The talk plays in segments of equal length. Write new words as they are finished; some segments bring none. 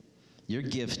You're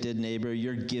gifted, neighbor.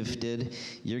 You're gifted.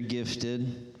 You're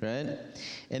gifted, right?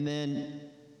 And then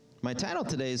my title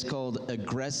today is called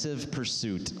Aggressive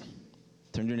Pursuit.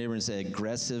 Turn to your neighbor and say,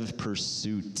 aggressive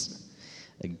pursuit.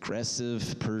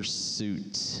 Aggressive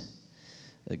pursuit.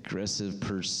 Aggressive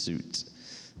pursuit.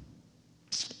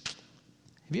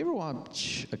 Have you ever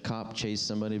watched a cop chase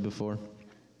somebody before?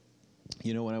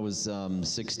 You know, when I was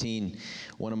 16,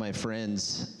 one of my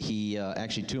friends,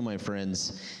 actually two of my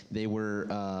friends, they were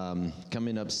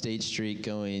coming up State Street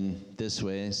going this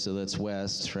way, so that's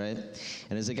west, right?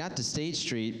 And as they got to State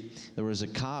Street, there was a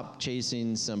cop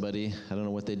chasing somebody. I don't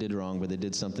know what they did wrong, but they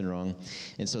did something wrong.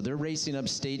 And so they're racing up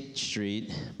State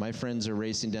Street. My friends are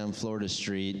racing down Florida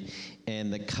Street,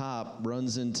 and the cop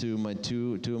runs into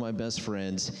two of my best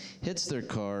friends, hits their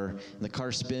car, and the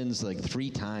car spins like 3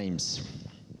 times.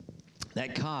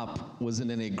 That cop was in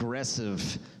an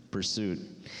aggressive pursuit.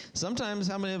 Sometimes,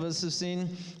 how many of us have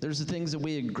seen, there's the things that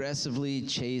we aggressively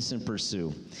chase and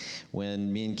pursue.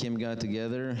 When me and Kim got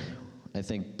together, I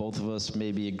think both of us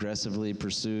maybe aggressively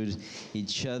pursued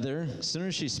each other. As soon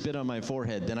as she spit on my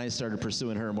forehead, then I started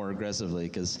pursuing her more aggressively,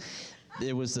 because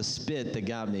it was the spit that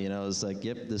got me, and I was like,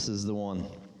 yep, this is the one.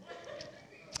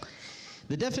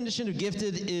 The definition of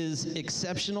gifted is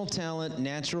exceptional talent,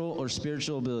 natural or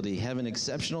spiritual ability. Have an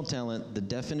exceptional talent. The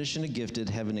definition of gifted,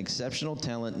 have an exceptional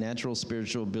talent, natural,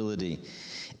 spiritual ability.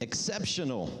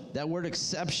 Exceptional. That word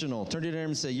exceptional. Turn to your neighbor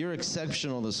and say, you're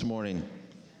exceptional this morning.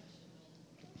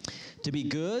 To be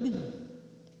good,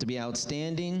 to be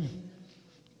outstanding,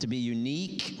 to be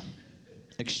unique,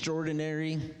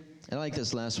 extraordinary. I like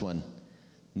this last one.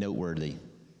 Noteworthy.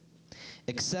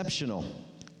 Exceptional.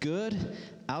 Good,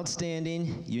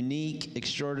 outstanding, unique,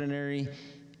 extraordinary,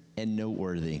 and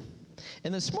noteworthy.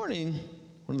 And this morning,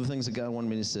 one of the things that God wanted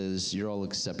me to say is, you're all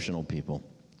exceptional people.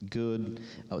 Good,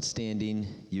 outstanding,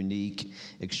 unique,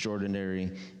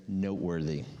 extraordinary,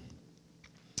 noteworthy.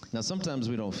 Now, sometimes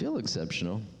we don't feel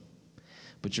exceptional,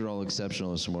 but you're all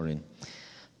exceptional this morning.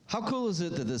 How cool is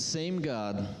it that the same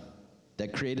God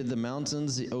that created the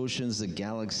mountains, the oceans, the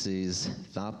galaxies,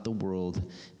 thought the world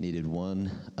needed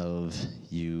one of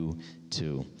you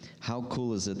too? How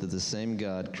cool is it that the same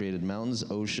God created mountains,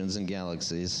 oceans, and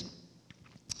galaxies,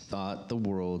 thought the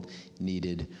world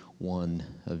needed one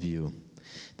of you?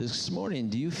 This morning,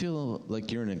 do you feel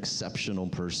like you're an exceptional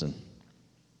person?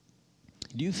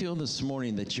 Do you feel this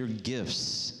morning that your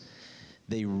gifts,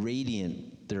 they radiate,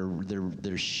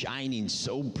 they're shining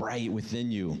so bright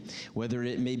within you, whether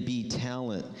it may be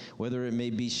talent, whether it may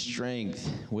be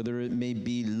strength, whether it may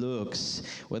be looks,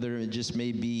 whether it just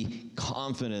may be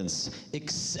confidence,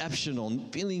 exceptional,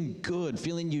 feeling good,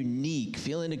 feeling unique,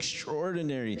 feeling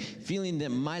extraordinary, feeling that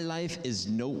my life is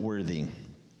noteworthy.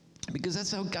 Because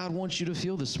that's how God wants you to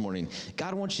feel this morning.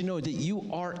 God wants you to know that you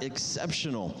are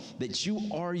exceptional, that you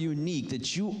are unique,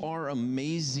 that you are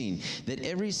amazing, that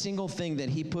every single thing that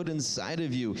He put inside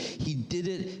of you, He did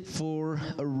it for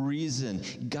a reason.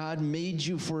 God made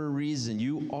you for a reason.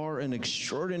 You are an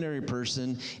extraordinary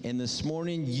person, and this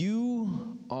morning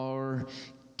you are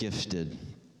gifted.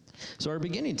 So our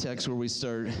beginning text where we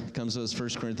start comes to us 1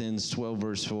 Corinthians 12,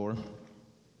 verse 4.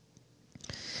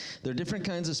 There are different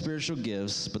kinds of spiritual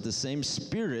gifts, but the same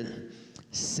Spirit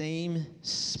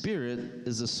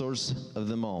is the source of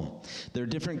them all. There are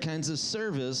different kinds of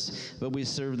service, but we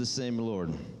serve the same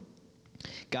Lord.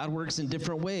 God works in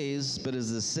different ways, but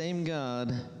is the same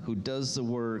God who does the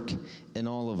work in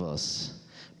all of us.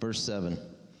 Verse 7.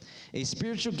 A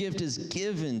spiritual gift is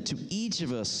given to each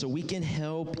of us so we can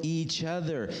help each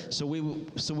other. So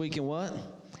we can what?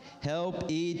 Help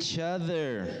each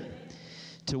other.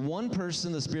 To one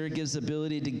person, the Spirit gives the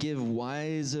ability to give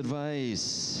wise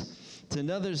advice. To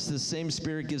another, the same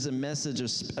Spirit gives a message of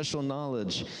special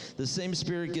knowledge. The same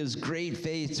Spirit gives great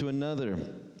faith to another.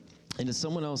 And to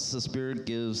someone else, the Spirit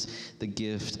gives the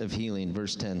gift of healing.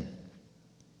 Verse 10.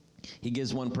 He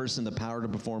gives one person the power to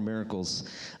perform miracles,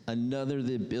 another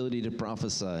the ability to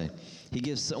prophesy. He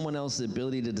gives someone else the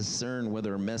ability to discern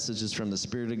whether a message is from the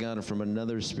Spirit of God or from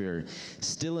another spirit.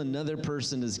 Still another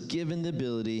person is given the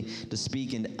ability to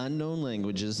speak in unknown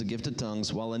languages, the gift of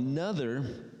tongues, while another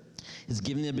is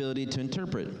given the ability to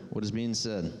interpret what is being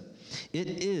said.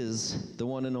 It is the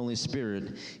one and only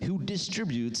Spirit who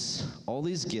distributes all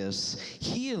these gifts.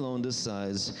 He alone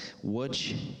decides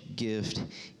which gift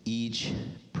each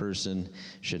person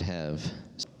should have.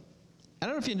 I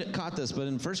don't know if you caught this, but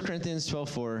in 1 Corinthians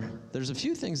 12:4, there's a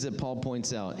few things that Paul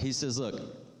points out. He says, look,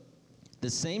 the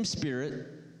same Spirit,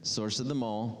 source of them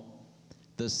all,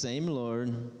 the same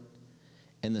Lord,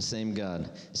 and the same God.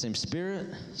 Same Spirit,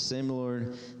 same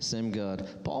Lord, same God.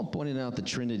 Paul pointed out the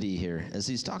Trinity here. As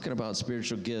he's talking about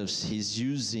spiritual gifts, he's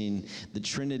using the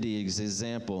Trinity as an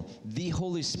example. The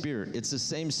Holy Spirit, it's the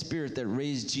same Spirit that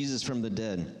raised Jesus from the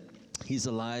dead. He's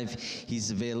alive, he's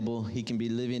available, he can be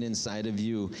living inside of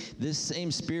you. This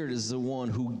same Spirit is the one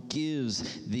who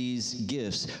gives these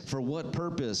gifts. For what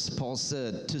purpose? Paul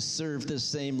said, to serve the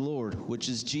same Lord, which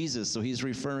is Jesus. So he's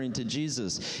referring to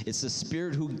Jesus. It's the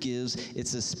Spirit who gives,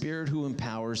 it's the Spirit who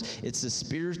empowers, it's the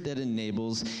Spirit that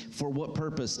enables. For what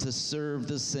purpose? To serve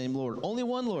the same Lord. Only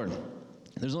one Lord.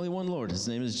 There's only one Lord. His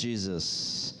name is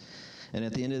Jesus. And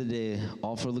at the end of the day,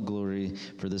 all for the glory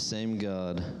for the same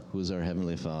God who is our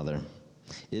Heavenly Father.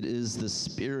 It is the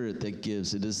Spirit that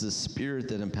gives. It is the Spirit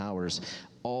that empowers,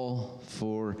 all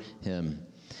for Him.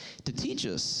 To teach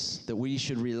us that we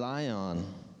should rely on,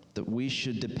 that we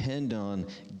should depend on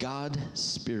God's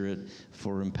Spirit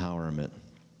for empowerment.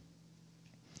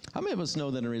 How many of us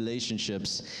know that in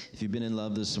relationships, if you've been in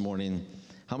love this morning,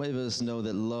 how many of us know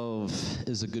that love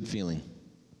is a good feeling?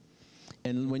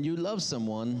 And when you love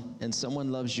someone and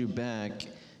someone loves you back,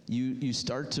 you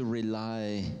start to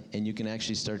rely and you can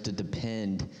actually start to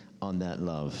depend on that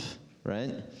love,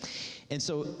 right? And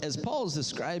so as Paul is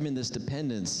describing this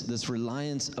dependence, this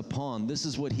reliance upon, this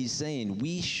is what he's saying.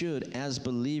 We should, as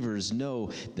believers,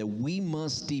 know that we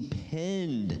must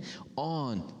depend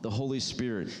on the Holy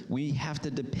Spirit. We have to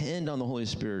depend on the Holy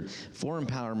Spirit for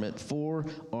empowerment, for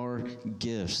our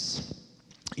gifts.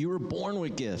 You were born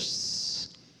with gifts.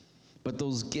 But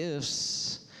those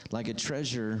gifts, like a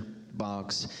treasure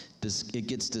box, it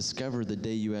gets discovered the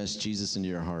day you ask Jesus into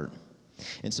your heart.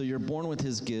 And so you're born with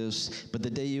his gifts, but the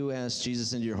day you ask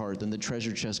Jesus into your heart, then the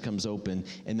treasure chest comes open,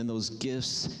 and then those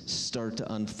gifts start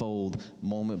to unfold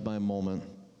moment by moment,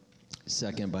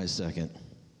 second by second.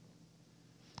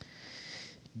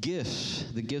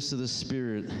 The gifts of the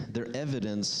Spirit, they're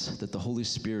evidence that the Holy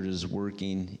Spirit is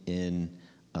working in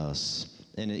us.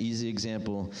 And an easy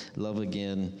example, love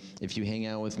again. If you hang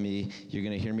out with me, you're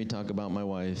going to hear me talk about my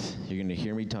wife. You're going to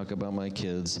hear me talk about my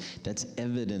kids. That's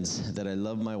evidence that I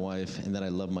love my wife and that I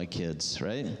love my kids,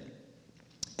 right?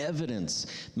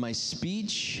 Evidence. My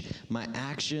speech, my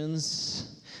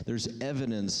actions, there's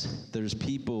evidence. There's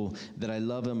people that I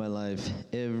love in my life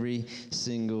every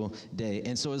single day.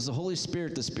 And so as the Holy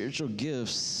Spirit, the spiritual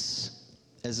gifts,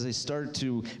 as they start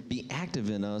to be active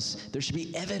in us, there should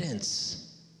be evidence.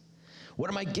 What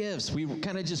are my gifts? We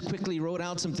kind of just quickly wrote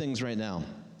out some things right now.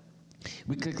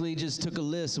 We quickly just took a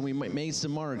list and we made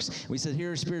some marks. We said,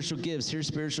 here are spiritual gifts. Here's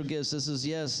spiritual gifts. This is,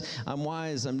 yes, I'm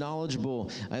wise. I'm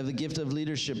knowledgeable. I have the gift of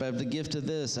leadership. I have the gift of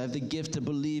this. I have the gift to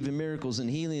believe in miracles and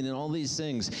healing and all these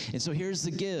things. And so here's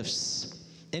the gifts.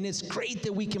 And it's great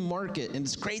that we can mark it. And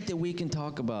it's great that we can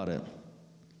talk about it.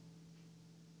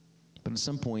 But at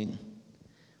some point,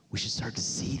 we should start to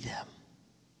see them.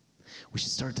 We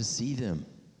should start to see them.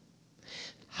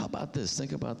 How about this?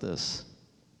 Think about this.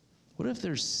 What if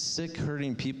there's sick,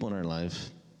 hurting people in our life,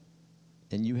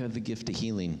 and you have the gift of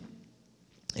healing,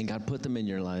 and God put them in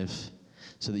your life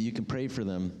so that you can pray for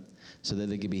them so that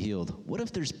they can be healed? What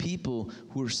if there's people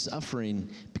who are suffering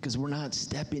because we're not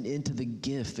stepping into the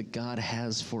gift that God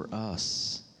has for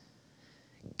us?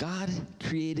 God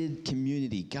created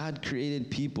community. God created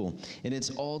people. And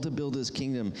it's all to build his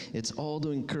kingdom. It's all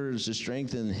to encourage, to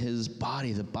strengthen his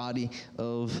body, the body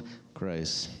of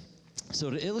Christ. So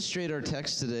to illustrate our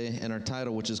text today and our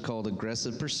title, which is called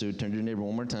Aggressive Pursuit, turn to your neighbor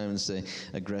one more time and say,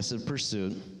 Aggressive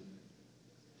Pursuit.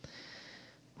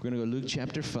 We're going to go Luke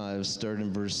chapter 5, start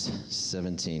in verse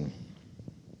 17.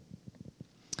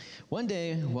 One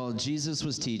day, while Jesus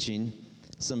was teaching,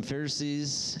 some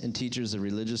Pharisees and teachers of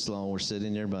religious law were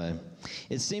sitting nearby.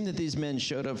 It seemed that these men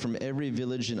showed up from every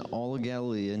village in all of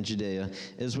Galilee and Judea,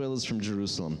 as well as from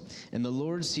Jerusalem. And the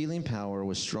Lord's healing power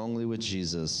was strongly with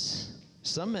Jesus.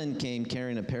 Some men came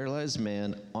carrying a paralyzed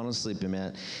man on a sleeping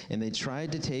mat, and they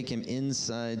tried to take him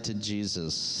inside to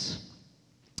Jesus.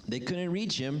 They couldn't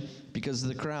reach him because of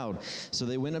the crowd. So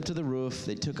they went up to the roof,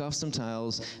 they took off some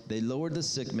tiles, they lowered the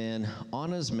sick man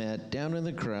on his mat down in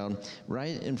the crowd,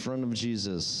 right in front of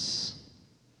Jesus.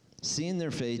 Seeing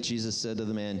their faith, Jesus said to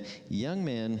the man, "Young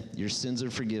man, your sins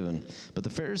are forgiven." But the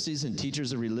Pharisees and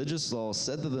teachers of religious law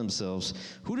said to themselves,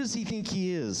 "Who does he think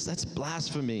he is? That's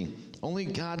blasphemy. Only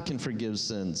God can forgive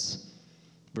sins."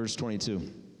 Verse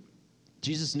 22.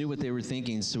 Jesus knew what they were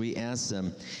thinking, so he asked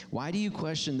them, "Why do you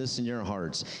question this in your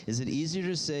hearts? Is it easier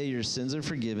to say your sins are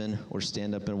forgiven or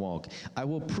stand up and walk? I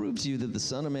will prove to you that the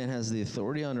Son of Man has the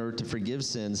authority on earth to forgive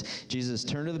sins." Jesus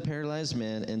turned to the paralyzed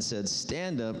man and said,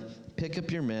 "Stand up, pick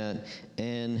up your mat,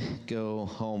 and go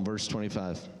home." Verse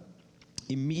 25.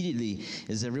 Immediately,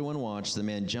 as everyone watched, the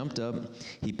man jumped up,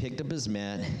 he picked up his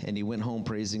mat, and he went home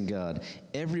praising God.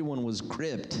 Everyone was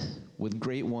gripped with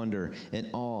great wonder and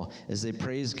awe as they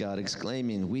praised God,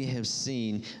 exclaiming, "We have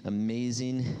seen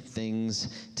amazing things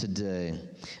today."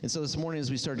 And so this morning,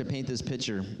 as we start to paint this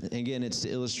picture, again, it's to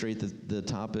illustrate the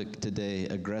topic today,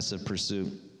 aggressive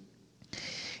pursuit.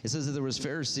 It says that there was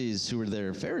Pharisees who were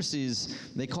there. Pharisees,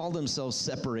 they called themselves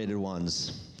separated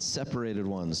ones. Separated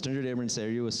ones. Turn to your neighbor and say,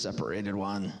 "Are you a separated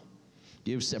one?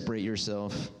 Do you separate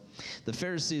yourself?" The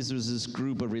Pharisees was this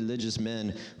group of religious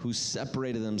men who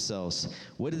separated themselves.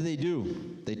 What did they do?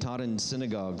 They taught in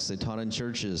synagogues. They taught in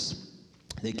churches.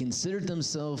 They considered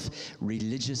themselves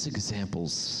religious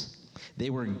examples.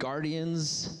 They were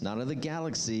guardians, not of the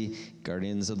galaxy,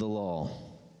 guardians of the law.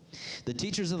 The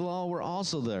teachers of the law were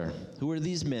also there. Who were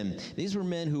these men? These were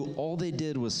men who all they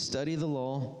did was study the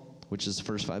law, which is the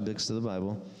first 5 books of the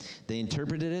Bible. They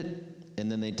interpreted it,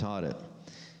 and then they taught it.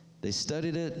 They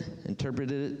studied it,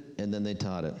 interpreted it, and then they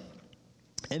taught it.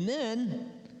 And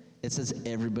then it says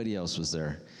everybody else was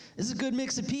there. This is a good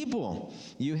mix of people.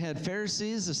 You had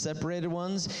Pharisees, the separated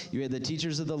ones. You had the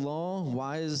teachers of the law,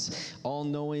 wise,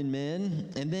 all-knowing men.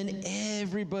 And then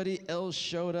everybody else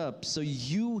showed up. So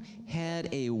you had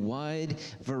a wide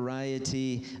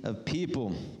variety of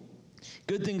people.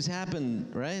 Good things happen,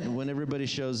 right, when everybody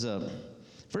shows up.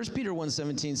 1 Peter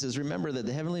 1:17 says, "Remember that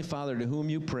the Heavenly Father to whom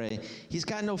you pray, He's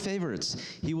got no favorites.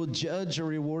 He will judge or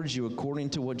reward you according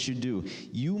to what you do.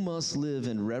 You must live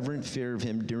in reverent fear of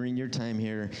Him during your time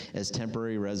here as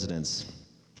temporary residents."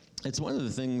 It's one of the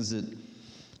things that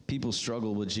people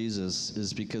struggle with Jesus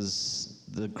is because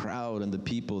the crowd and the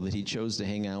people that He chose to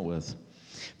hang out with.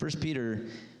 1 Peter,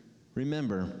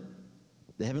 remember,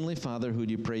 the Heavenly Father who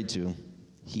you pray to,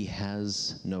 He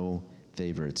has no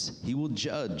favorites. He will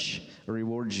judge or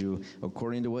reward you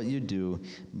according to what you do.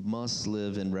 Must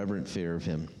live in reverent fear of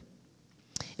Him.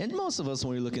 And most of us,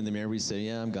 when we look in the mirror, we say,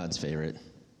 "Yeah, I'm God's favorite.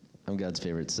 I'm God's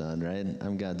favorite son," right?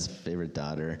 "I'm God's favorite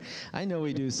daughter." I know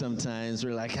we do sometimes.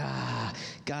 We're like,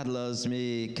 God loves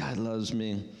me. God loves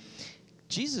me.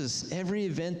 Jesus, every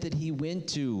event that He went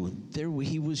to,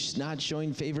 He was not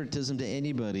showing favoritism to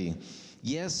anybody.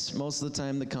 Yes, most of the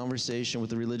time the conversation with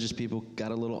the religious people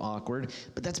got a little awkward,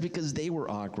 but that's because they were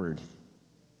awkward,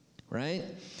 right?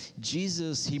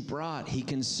 Jesus, He brought, He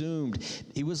consumed.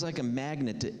 He was like a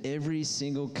magnet to every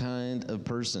single kind of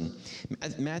person.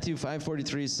 Matthew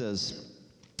 5:43 says,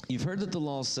 "You've heard that the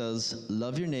law says,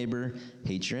 'Love your neighbor,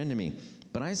 hate your enemy.'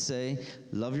 But I say,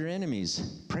 love your enemies.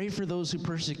 Pray for those who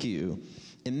persecute you.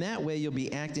 In that way, you'll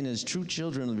be acting as true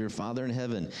children of your Father in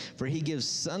heaven. For He gives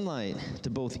sunlight to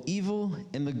both evil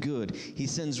and the good. He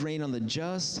sends rain on the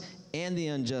just and the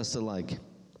unjust alike.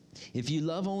 If you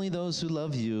love only those who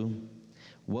love you,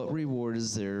 what reward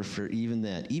is there for even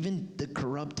that?" Even the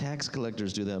corrupt tax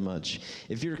collectors do that much.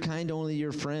 "If you're kind only to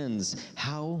your friends,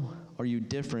 how are you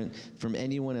different from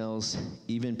anyone else?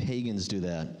 Even pagans do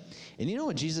that." And you know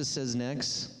what Jesus says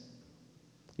next?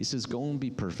 He says, "Go and be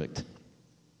perfect."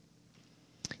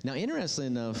 Now, interestingly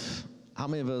enough, how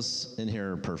many of us in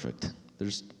here are perfect?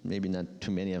 There's maybe not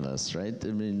too many of us, right? I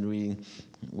mean,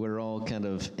 we're all kind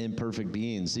of imperfect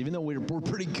beings, even though we're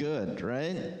pretty good,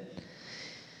 right?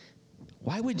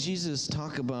 Why would Jesus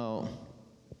talk about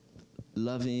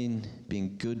loving,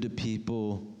 being good to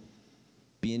people,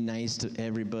 being nice to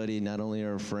everybody, not only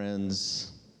our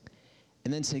friends,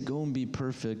 and then say, "Go and be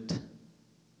perfect"?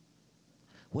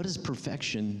 What does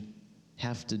perfection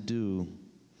have to do?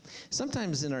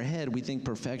 Sometimes in our head, we think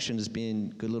perfection is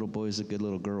being good little boys and good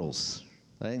little girls,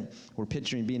 right? We're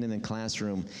picturing being in the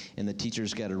classroom, and the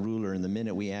teacher's got a ruler, and the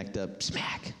minute we act up,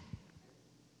 smack.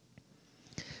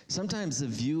 Sometimes the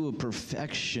view of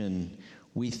perfection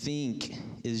we think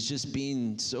is just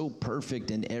being so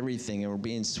perfect in everything, and we're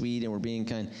being sweet, and we're being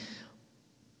kind.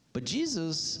 But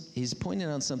Jesus, He's pointing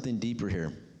out something deeper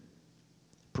here.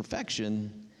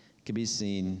 Perfection can be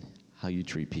seen how you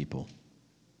treat people.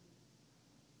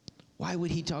 Why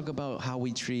would He talk about how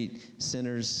we treat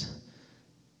sinners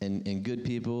and good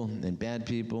people and bad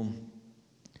people?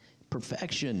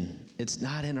 Perfection, it's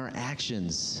not in our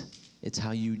actions. It's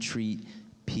how you treat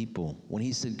people. When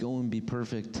He said, "Go and be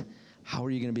perfect," how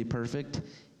are you going to be perfect?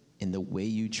 In the way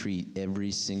you treat every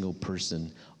single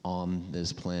person on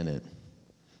this planet.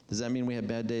 Does that mean we have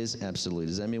bad days? Absolutely.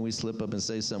 Does that mean we slip up and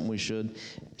say something we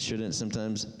shouldn't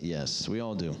sometimes? Yes, we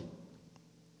all do.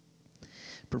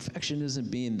 Perfection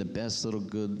isn't being the best little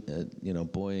good,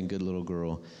 boy and good little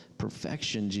girl.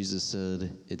 Perfection, Jesus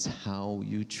said, it's how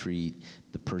you treat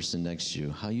the person next to you,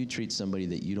 how you treat somebody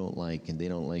that you don't like and they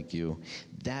don't like you.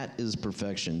 That is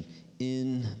perfection.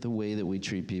 in the way that we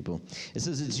treat people. It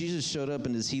says that Jesus showed up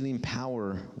and his healing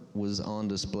power was on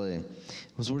display.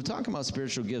 So we're talking about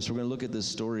spiritual gifts. We're going to look at this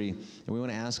story and we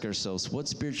want to ask ourselves, what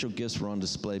spiritual gifts were on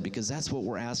display? Because that's what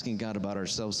we're asking God about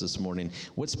ourselves this morning.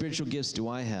 What spiritual gifts do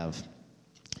I have?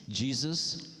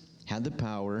 Jesus had the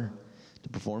power to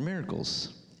perform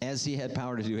miracles, as he had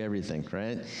power to do everything,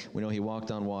 right? We know he walked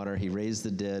on water, he raised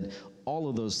the dead, all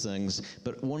of those things.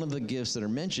 But one of the gifts that are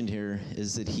mentioned here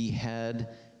is that he had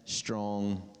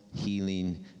strong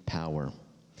healing power.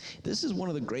 This is one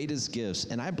of the greatest gifts,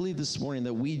 and I believe this morning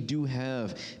that we do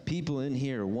have people in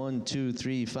here, 1, 2,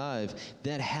 3, 5,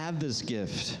 that have this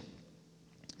gift.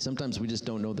 Sometimes we just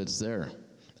don't know that it's there.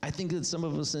 I think that some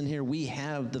of us in here, we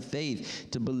have the faith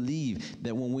to believe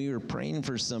that when we are praying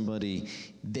for somebody,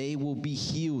 they will be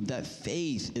healed. That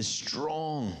faith is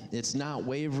strong. It's not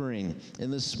wavering.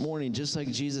 And this morning, just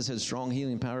like Jesus had strong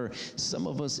healing power, some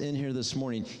of us in here this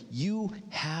morning, you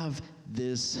have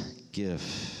this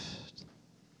gift.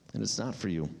 And it's not for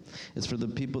you. It's for the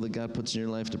people that God puts in your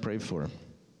life to pray for.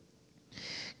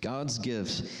 God's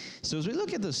gifts. So as we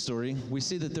look at this story, we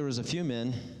see that there was a few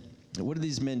men. What did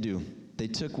these men do? They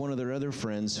took one of their other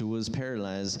friends who was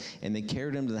paralyzed, and they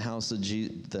carried him to the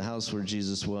house where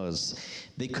Jesus was.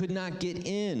 They could not get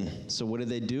in, so what did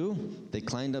they do? They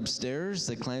climbed upstairs.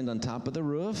 They climbed on top of the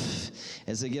roof.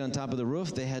 As they get on top of the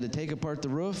roof, they had to take apart the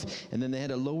roof, and then they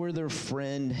had to lower their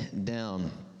friend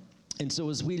down. And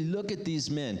so as we look at these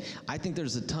men, I think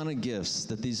there's a ton of gifts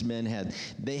that these men had.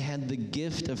 They had the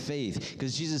gift of faith,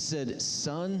 because Jesus said,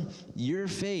 son, your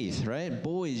faith, right?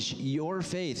 Boys, your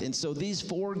faith. And so these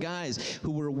 4 guys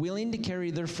who were willing to carry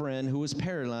their friend who was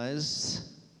paralyzed,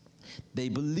 they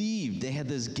believed. They had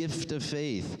this gift of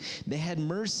faith. They had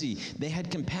mercy. They had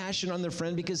compassion on their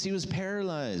friend because he was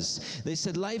paralyzed. They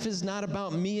said, life is not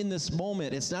about me in this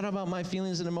moment. It's not about my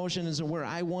feelings and emotions and where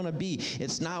I want to be.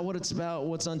 It's not what it's about,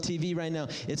 what's on TV right now.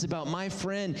 It's about my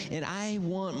friend, and I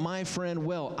want my friend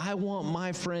well. I want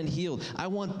my friend healed. I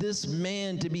want this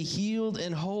man to be healed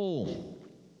and whole.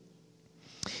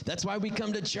 That's why we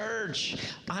come to church.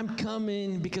 I'm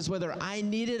coming because whether I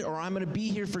need it or I'm going to be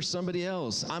here for somebody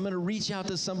else, I'm going to reach out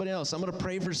to somebody else. I'm going to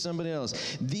pray for somebody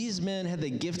else. These men had the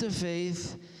gift of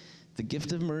faith, the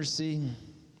gift of mercy,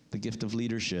 the gift of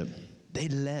leadership. They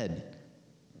led.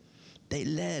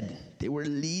 They were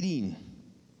leading.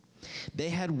 They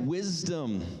had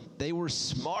wisdom. They were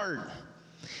smart.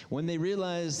 When they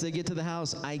realized they get to the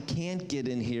house, I can't get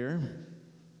in here.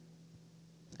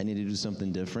 I need to do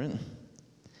something different.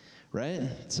 Right?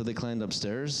 So they climbed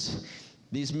upstairs.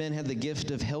 These men had the gift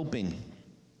of helping.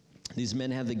 These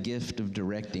men had the gift of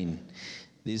directing.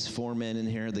 These 4 men in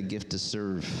here had the gift to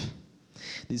serve.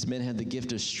 These men had the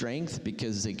gift of strength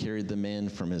because they carried the man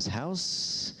from his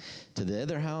house to the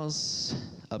other house,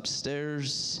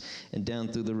 upstairs, and down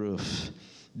through the roof.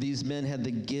 These men had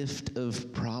the gift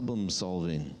of problem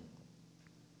solving.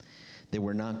 They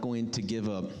were not going to give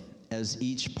up. As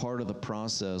each part of the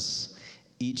process,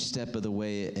 each step of the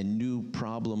way, a new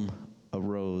problem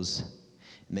arose,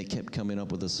 and they kept coming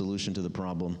up with a solution to the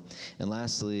problem. And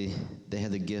lastly, they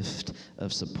had the gift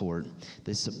of support.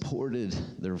 They supported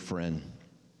their friend.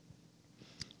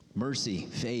 Mercy,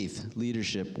 faith,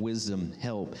 leadership, wisdom,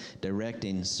 help,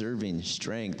 directing, serving,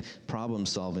 strength, problem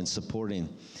solving, supporting.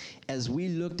 As we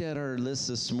looked at our list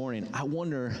this morning, I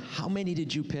wonder, how many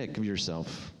did you pick of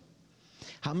yourself?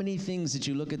 How many things did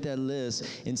you look at that list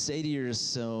and say to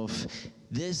yourself,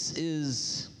 this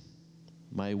is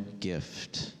my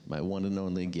gift, my one and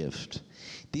only gift.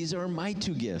 These are my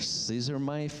 2 gifts. These are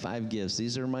my 5 gifts.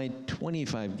 These are my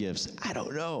 25 gifts. I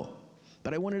don't know.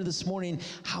 But I wondered this morning,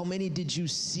 how many did you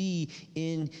see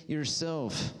in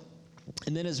yourself?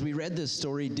 And then as we read this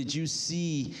story, did you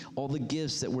see all the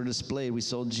gifts that were displayed? We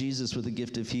saw Jesus with the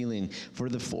gift of healing. For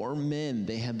the 4 men,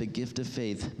 they had the gift of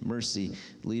faith, mercy,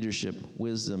 leadership,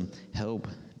 wisdom, help,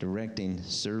 directing,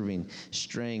 serving,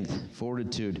 strength,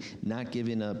 fortitude, not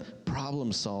giving up,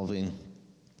 problem solving,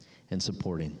 and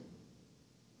supporting.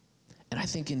 And I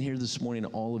think in here this morning,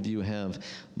 all of you have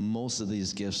most of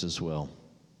these gifts as well.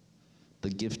 The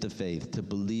gift of faith, to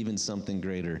believe in something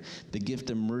greater. The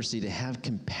gift of mercy, to have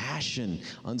compassion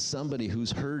on somebody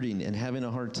who's hurting and having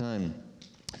a hard time.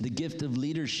 The gift of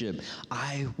leadership.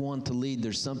 I want to lead.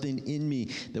 There's something in me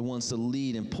that wants to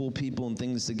lead and pull people and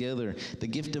things together. The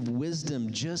gift of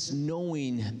wisdom, just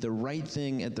knowing the right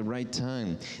thing at the right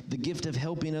time. The gift of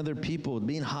helping other people,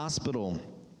 being hospital.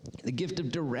 The gift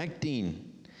of directing.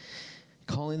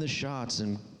 calling the shots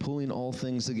and pulling all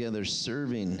things together,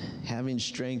 serving, having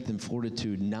strength and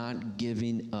fortitude, not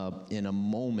giving up in a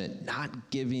moment,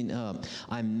 not giving up.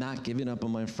 I'm not giving up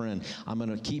on my friend. I'm going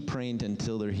to keep praying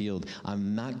until they're healed.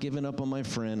 I'm not giving up on my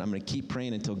friend. I'm going to keep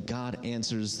praying until God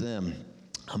answers them.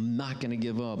 I'm not going to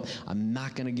give up. I'm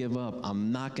not going to give up.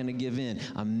 I'm not going to give in.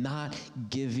 I'm not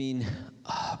giving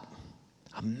up.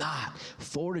 I'm not.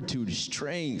 Fortitude,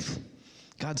 strength.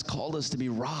 God's called us to be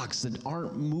rocks that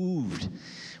aren't moved.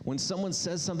 When someone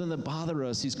says something that bothers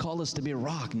us, he's called us to be a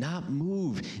rock, not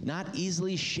moved, not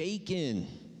easily shaken.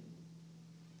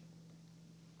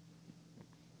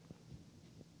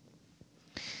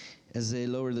 As they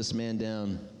lower this man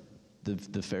down,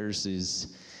 the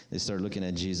Pharisees, they start looking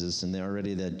at Jesus, and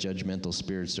already that judgmental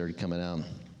spirit started coming out.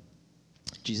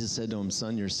 Jesus said to him,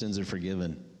 "Son, your sins are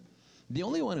forgiven." The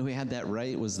only one who had that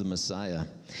right was the Messiah.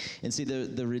 And see,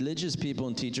 the religious people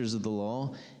and teachers of the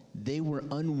law, they were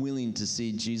unwilling to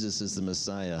see Jesus as the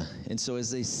Messiah. And so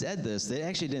as they said this, they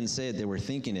actually didn't say it, they were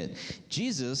thinking it.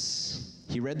 Jesus,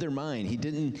 he read their mind.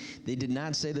 They did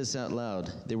not say this out loud.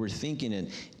 They were thinking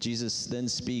it. Jesus then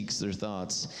speaks their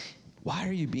thoughts. Why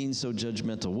are you being so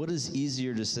judgmental? What is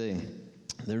easier to say?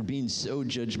 They're being so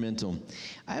judgmental.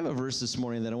 I have a verse this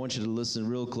morning that I want you to listen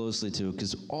real closely to,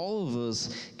 because all of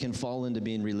us can fall into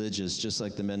being religious, just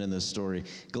like the men in this story.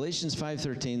 Galatians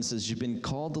 5:13 says, "You've been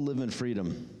called to live in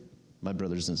freedom, my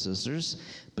brothers and sisters,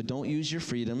 but don't use your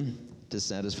freedom to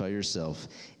satisfy yourself.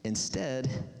 Instead,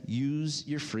 use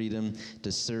your freedom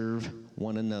to serve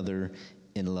one another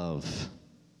in love."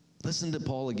 Listen to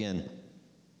Paul again.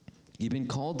 You've been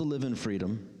called to live in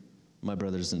freedom, my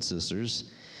brothers and sisters,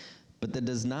 but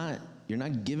you're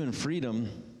not given freedom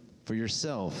for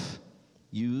yourself.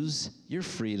 Use your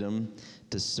freedom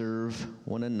to serve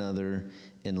one another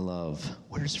in love.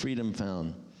 Where's freedom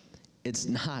found? It's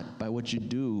not by what you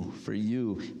do for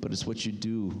you, but it's what you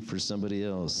do for somebody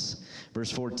else.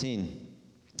 Verse 14,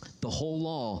 the whole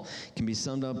law can be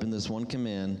summed up in this one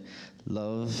command: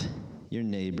 love your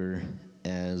neighbor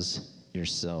as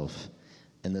yourself.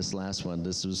 And this last one,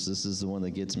 this is the one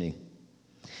that gets me.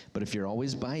 But if you're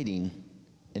always biting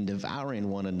and devouring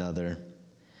one another,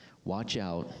 watch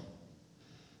out,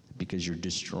 because you're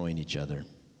destroying each other.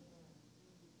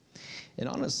 And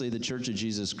honestly, the Church of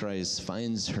Jesus Christ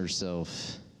finds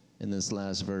herself in this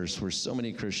last verse where so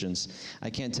many Christians, I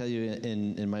can't tell you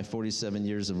in my 47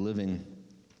 years of living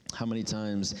how many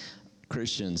times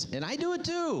Christians, and I do it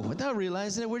too, without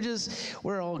realizing it,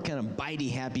 we're all kind of bitey,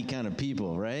 happy kind of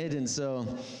people, right? And so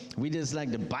we just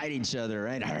like to bite each other,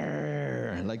 right?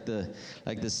 Arr, like the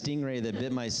stingray that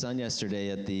bit my son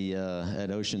yesterday at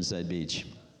Oceanside Beach.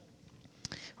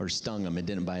 Or stung him. It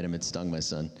didn't bite him, it stung my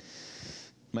son.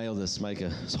 My oldest,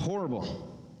 Micah. It's horrible.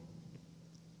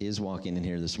 He is walking in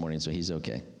here this morning, so he's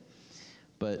okay.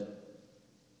 But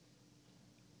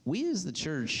we as the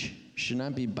church should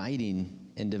not be biting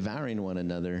and devouring one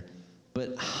another.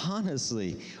 But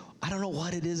honestly, I don't know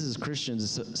what it is as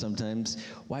Christians sometimes,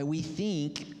 why we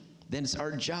think that it's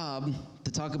our job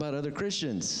to talk about other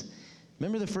Christians.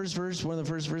 Remember the first verse, one of the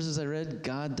first verses I read?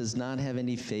 God does not have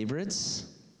any favorites.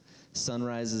 Sun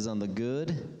rises on the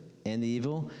good and the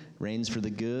evil, rains for the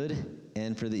good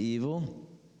and for the evil.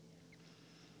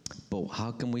 But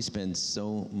how can we spend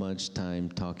so much time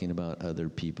talking about other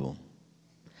people?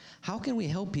 How can we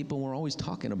help people when we're always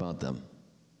talking about them?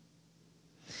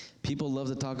 People love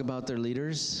to talk about their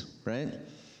leaders, right?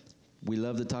 We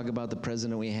love to talk about the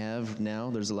president we have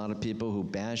now. There's a lot of people who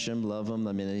bash him, love him.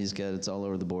 I mean, it's all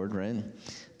over the board, right?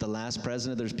 The last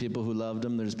president, there's people who loved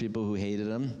him. There's people who hated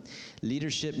him.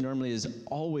 Leadership normally is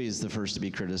always the first to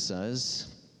be criticized.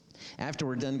 After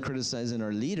we're done criticizing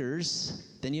our leaders,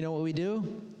 then you know what we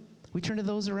do? We turn to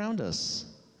those around us,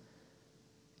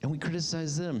 and we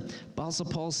criticize them. Apostle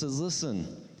Paul says, listen,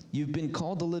 you've been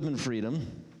called to live in freedom,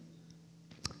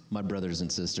 my brothers and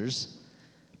sisters,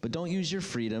 but don't use your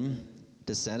freedom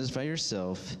to satisfy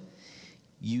yourself.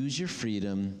 Use your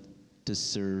freedom to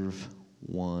serve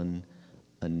one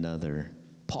another.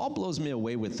 Paul blows me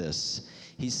away with this.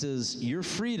 He says, your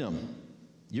freedom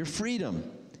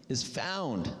is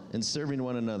found in serving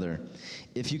one another.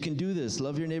 If you can do this,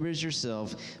 love your neighbor as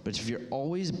yourself, but if you're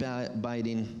always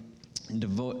biting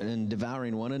and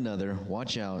devouring one another,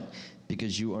 watch out,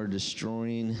 because you are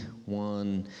destroying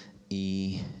one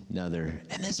another.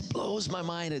 And this blows my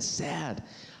mind. It's sad.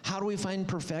 How do we find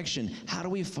perfection? How do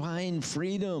we find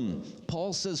freedom?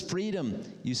 Paul says freedom.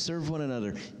 You serve one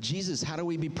another. Jesus, how do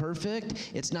we be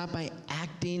perfect? It's not by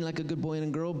acting like a good boy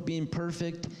and girl. Being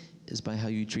perfect is by how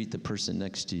you treat the person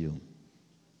next to you.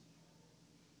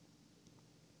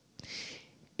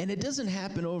 And it doesn't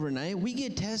happen overnight. We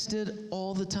get tested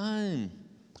all the time.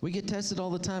 We get tested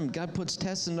all the time. God puts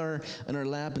tests in our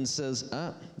lap and says,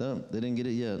 no, they didn't get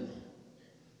it yet.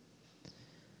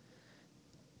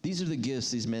 These are the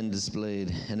gifts these men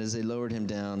displayed. And as they lowered him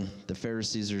down, the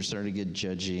Pharisees are starting to get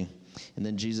judgy. And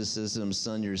then Jesus says to him,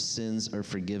 son, your sins are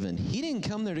forgiven. He didn't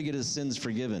come there to get his sins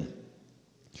forgiven.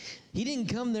 He didn't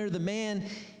come there,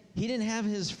 he didn't have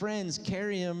his friends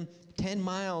carry him 10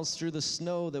 miles through the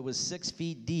snow that was 6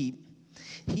 feet deep.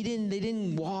 They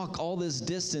didn't walk all this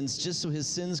distance just so his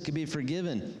sins could be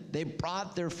forgiven. They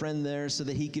brought their friend there so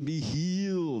that he could be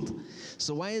healed.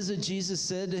 So why is it Jesus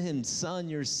said to him, son,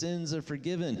 your sins are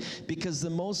forgiven? Because the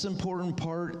most important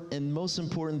part and most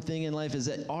important thing in life is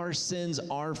that our sins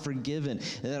are forgiven.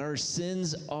 That our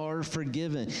sins are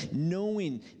forgiven.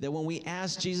 Knowing that when we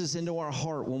ask Jesus into our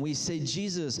heart, when we say,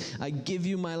 Jesus, I give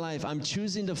you my life, I'm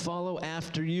choosing to follow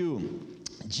after you.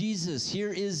 Jesus,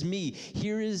 here is me.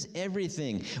 Here is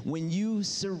everything. When you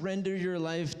surrender your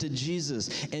life to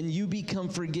Jesus and you become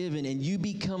forgiven and you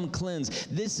become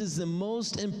cleansed, this is the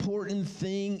most important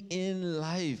thing in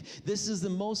life. This is the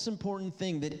most important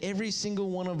thing that every single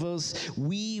one of us,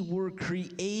 we were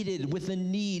created with a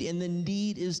need, and the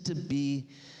need is to be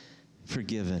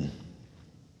forgiven.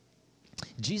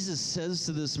 Jesus says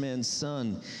to this man,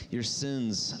 son, your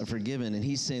sins are forgiven. And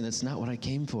he's saying, that's not what I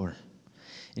came for.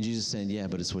 And Jesus is saying, yeah,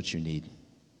 but it's what you need.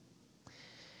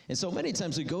 And so many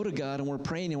times we go to God and we're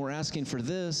praying and we're asking for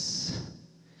this,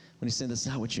 when he's saying, that's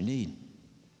not what you need.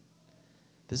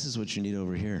 This is what you need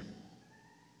over here.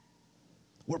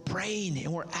 We're praying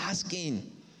and we're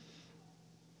asking.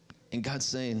 And God's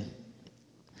saying,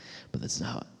 but that's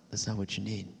not what you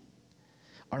need.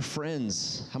 Our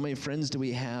friends, how many friends do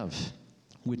we have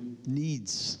with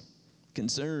needs,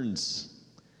 concerns?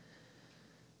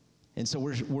 And so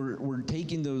we're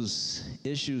taking those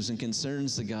issues and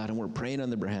concerns to God and we're praying on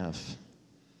their behalf.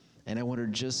 And I wonder,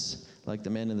 just like the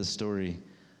man in the story,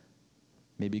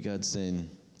 maybe God's saying,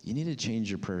 you need to change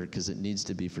your prayer because it needs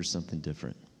to be for something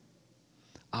different.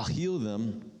 I'll heal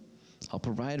them. I'll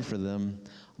provide for them.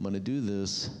 I'm going to do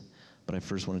this, but I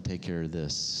first want to take care of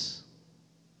this.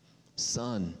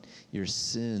 Son, your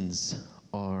sins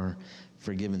are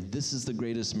forgiven. This is the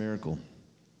greatest miracle.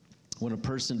 When a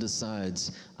person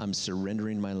decides, I'm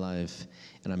surrendering my life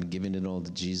and I'm giving it all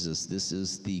to Jesus, this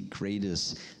is the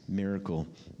greatest miracle.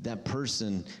 That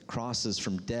person crosses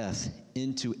from death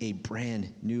into a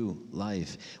brand new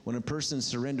life. When a person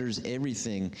surrenders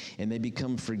everything and they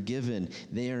become forgiven,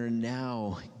 they are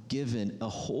now given a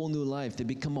whole new life. They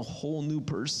become a whole new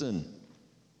person.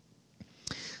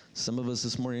 Some of us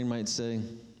this morning might say,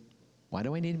 why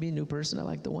do I need to be a new person? I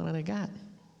like the one that I got.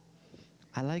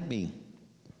 I like me.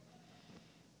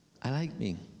 I like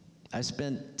me. I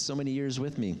spent so many years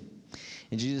with me.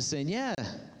 And Jesus is saying, yeah,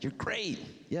 you're great.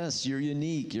 Yes, you're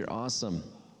unique. You're awesome.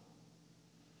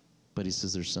 But he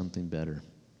says there's something better.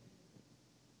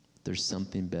 There's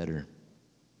something better.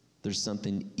 There's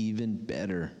something even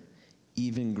better,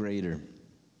 even greater.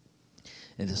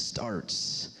 And it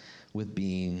starts with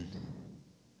being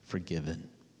forgiven.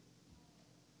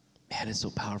 Man, it's so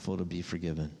powerful to be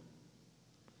forgiven.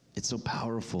 It's so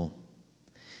powerful.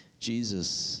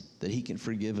 Jesus, that he can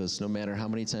forgive us no matter how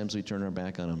many times we turn our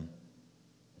back on him.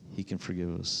 He can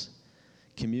forgive us.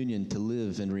 Communion, to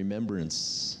live in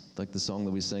remembrance, like the song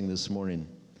that we sang this morning.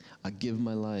 I give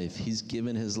my life. He's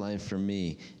given his life for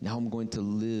me. Now I'm going to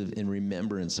live in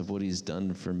remembrance of what he's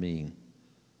done for me.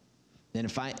 And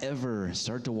if I ever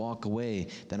start to walk away,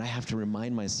 then I have to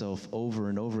remind myself over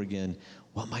and over again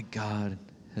what my God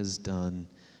has done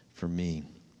for me.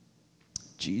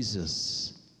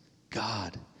 Jesus,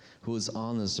 God, who was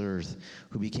on this earth,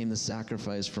 who became the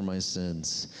sacrifice for my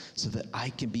sins, so that I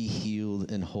can be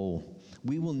healed and whole.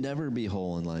 We will never be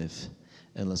whole in life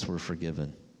unless we're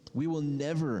forgiven. We will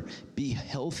never be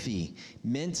healthy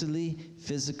mentally,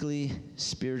 physically,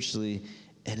 spiritually,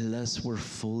 unless we're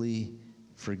fully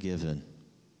forgiven.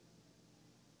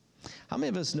 How many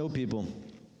of us know people,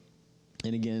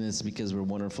 and again, it's because we're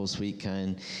wonderful, sweet,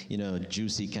 kind,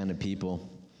 juicy kind of people.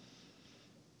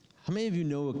 How many of you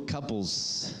know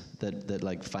couples that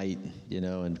like fight,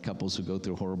 and couples who go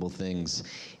through horrible things,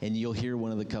 and you'll hear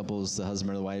one of the couples, the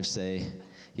husband or the wife, say,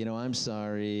 I'm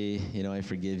sorry, I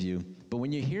forgive you. But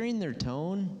when you're hearing their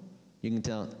tone, you can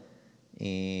tell,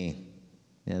 they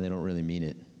don't really mean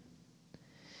it.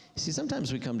 See,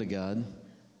 sometimes we come to God,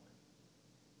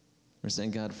 we're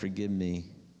saying, God, forgive me.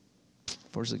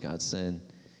 Unfortunately, God's saying,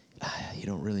 you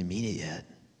don't really mean it yet.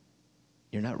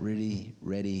 You're not really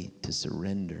ready to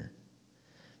surrender.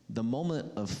 The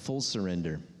moment of full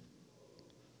surrender,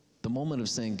 the moment of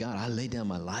saying, God, I lay down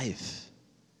my life,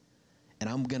 and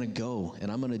I'm going to go, and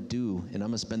I'm going to do, and I'm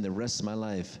going to spend the rest of my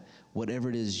life, whatever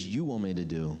it is you want me to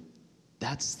do.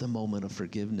 That's the moment of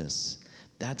forgiveness.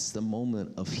 That's the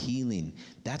moment of healing.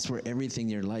 That's where everything in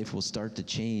your life will start to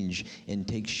change and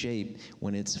take shape,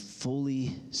 when it's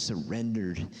fully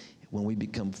surrendered, when we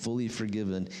become fully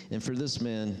forgiven. And for this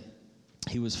man,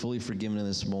 he was fully forgiven in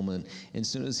this moment. And as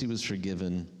soon as he was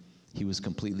forgiven, he was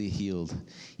completely healed.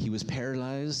 He was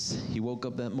paralyzed. He woke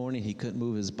up that morning. He couldn't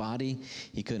move his body.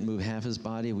 He couldn't move half his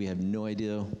body. We have no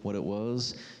idea what it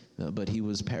was, but he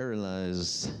was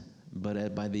paralyzed.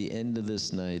 But by the end of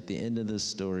this night, the end of this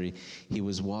story, he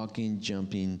was walking,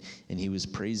 jumping, and he was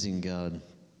praising God.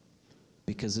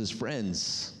 Because his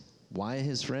friends, why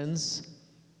his friends?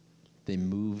 They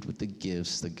moved with the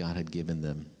gifts that God had given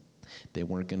them. They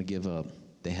weren't going to give up.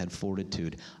 They had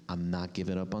fortitude. I'm not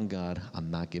giving up on God. I'm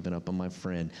not giving up on my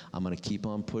friend. I'm going to keep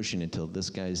on pushing until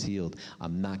this guy is healed.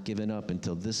 I'm not giving up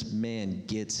until this man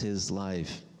gets his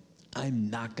life. I'm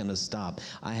not going to stop.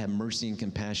 I have mercy and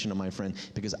compassion on my friend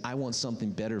because I want something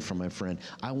better for my friend.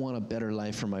 I want a better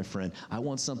life for my friend. I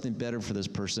want something better for this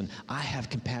person. I have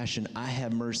compassion. I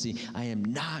have mercy. I am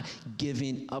not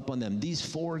giving up on them. These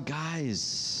 4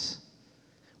 guys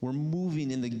were moving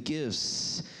in the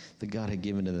gifts that God had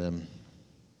given to them.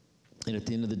 And at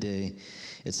the end of the day,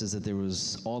 it says that there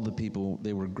was all the people,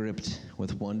 they were gripped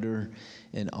with wonder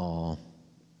and awe.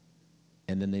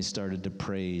 And then they started to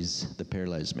praise the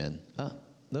paralyzed man.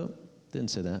 No, didn't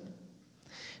say that.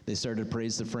 They started to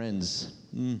praise the friends.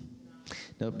 Nope,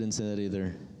 didn't say that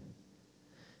either.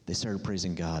 They started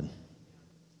praising God.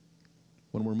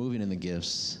 When we're moving in the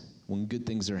gifts, when good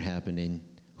things are happening,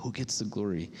 who gets the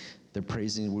glory? We're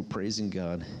praising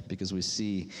God because we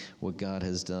see what God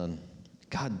has done.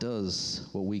 God does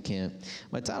what we can't.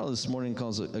 My title this morning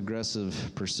calls it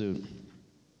Aggressive Pursuit.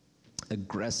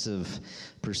 Aggressive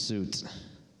pursuit.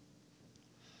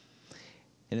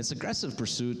 And it's aggressive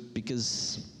pursuit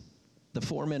because the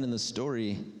 4 men in the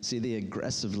story, see, they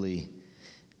aggressively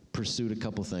pursued a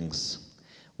couple things.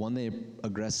 One, they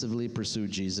aggressively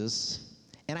pursued Jesus.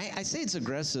 And I say it's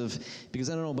aggressive because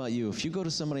I don't know about you. If you go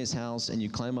to somebody's house and you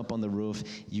climb up on the roof,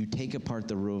 you take apart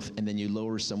the roof, and then you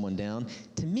lower someone down,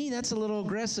 to me, that's a little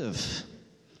aggressive.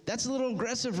 That's a little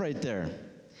aggressive right there.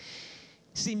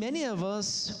 See, many of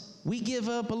us, we give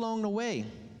up along the way.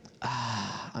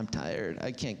 I'm tired.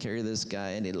 I can't carry this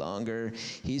guy any longer.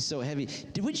 He's so heavy.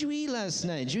 What'd you eat last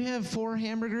night? Did you have 4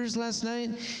 hamburgers last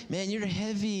night? Man, you're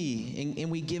heavy.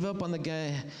 And we give up on the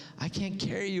guy. I can't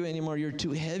carry you anymore. You're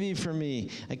too heavy for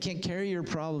me. I can't carry your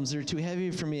problems. They're too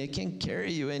heavy for me. I can't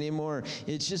carry you anymore.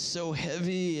 It's just so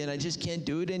heavy, and I just can't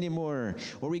do it anymore.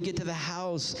 Or we get to the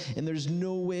house, and there's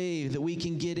no way that we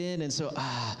can get in. And so,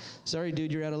 sorry,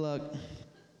 dude, you're out of luck.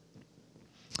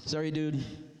 Sorry, dude.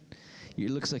 It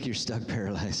looks like you're stuck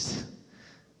paralyzed.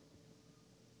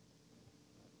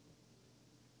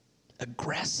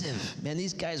 Aggressive. Man,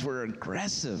 these guys were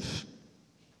aggressive.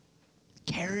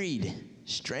 Carried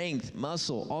strength,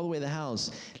 muscle, all the way to the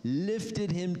house.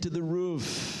 Lifted him to the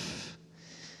roof.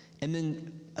 And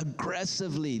then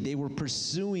aggressively, they were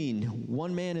pursuing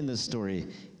one man in this story,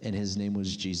 and his name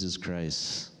was Jesus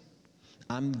Christ.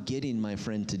 I'm getting my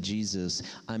friend to Jesus.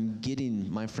 I'm getting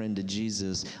my friend to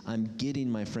Jesus. I'm getting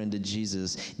my friend to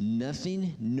Jesus.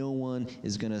 Nothing, no one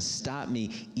is going to stop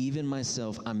me, even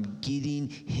myself. I'm getting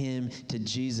him to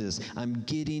Jesus. I'm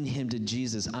getting him to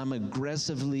Jesus. I'm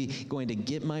aggressively going to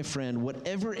get my friend,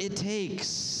 whatever it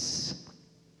takes.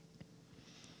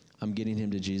 I'm getting him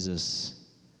to Jesus.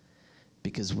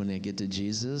 Because when I get to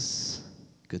Jesus,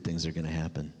 good things are going to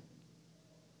happen.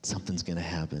 Something's going to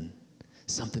happen.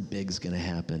 Something big's going to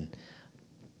happen.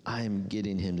 I'm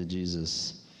getting him to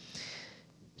Jesus.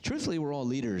 Truthfully, we're all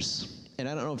leaders. And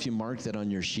I don't know if you marked that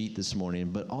on your sheet this morning,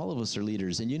 but all of us are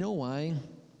leaders. And you know why?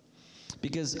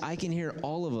 Because I can hear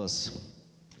all of us.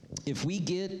 If we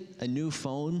get a new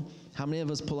phone, how many of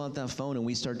us pull out that phone and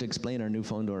we start to explain our new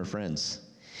phone to our friends?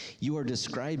 You are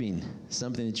describing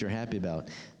something that you're happy about.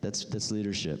 That's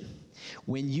leadership.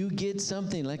 When you get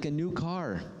something like a new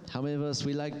car, how many of us,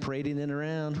 we like parading it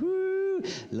around? Woo!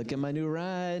 Look at my new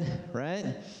ride, right?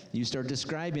 You start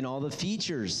describing all the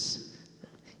features.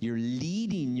 You're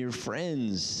leading your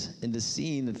friends into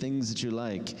seeing the things that you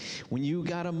like. When you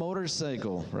got a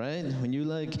motorcycle, right? When you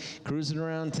like cruising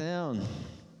around town.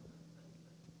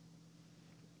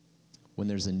 When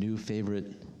there's a new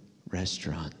favorite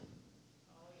restaurant.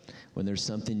 when there's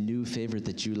something new favorite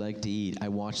that you like to eat. I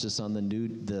watched this on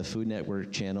the Food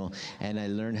Network channel, and I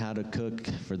learned how to cook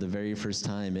for the very first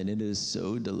time, and it is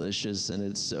so delicious, and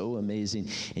it's so amazing.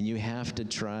 And you have to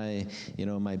try,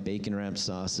 my bacon wrapped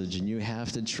sausage, and you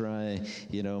have to try,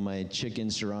 my chicken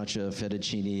sriracha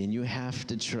fettuccine, and you have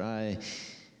to try.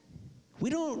 We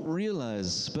don't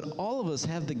realize, but all of us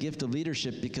have the gift of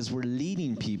leadership because we're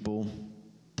leading people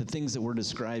to things that we're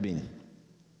describing.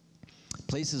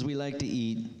 Places we like to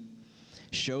eat,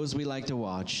 shows we like to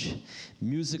watch,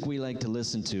 music we like to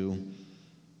listen to,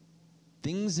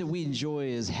 things that we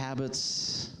enjoy as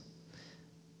habits,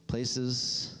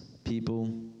 places,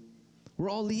 people. We're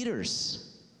all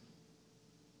leaders.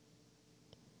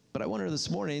 But I wonder this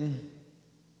morning,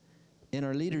 in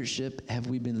our leadership, have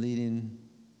we been leading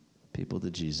people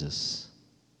to Jesus?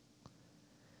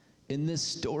 In this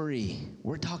story,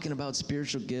 we're talking about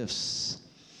spiritual gifts.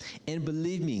 And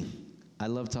believe me, I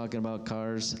love talking about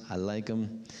cars. I like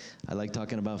them. I like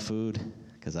talking about food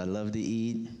because I love to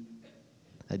eat.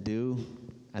 I do.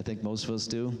 I think most of us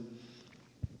do.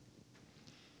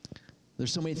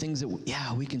 There's so many things that,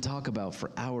 we can talk about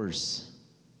for hours.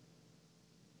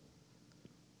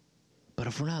 But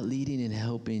if we're not leading and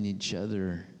helping each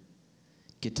other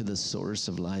get to the source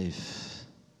of life,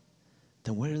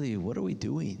 then what are we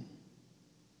doing?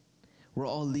 We're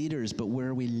all leaders, but where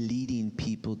are we leading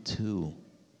people to?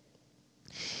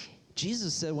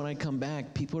 Jesus said, when I come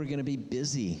back, people are going to be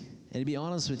busy. And to be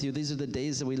honest with you, these are the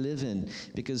days that we live in.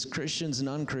 Because Christians and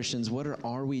non-Christians, what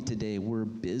are we today? We're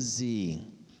busy.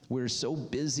 We're so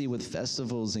busy with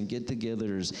festivals and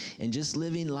get-togethers and just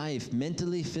living life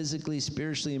mentally, physically,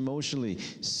 spiritually, emotionally.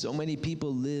 So many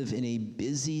people live in a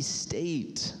busy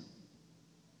state.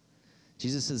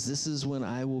 Jesus says, this is when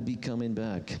I will be coming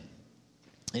back.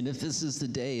 And if this is the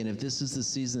day, and if this is the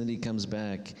season that he comes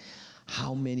back,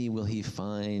 how many will he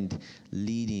find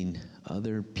leading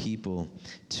other people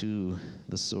to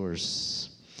the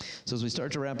source? So as we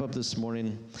start to wrap up this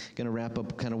morning, going to wrap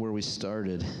up kind of where we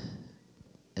started.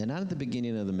 And not at the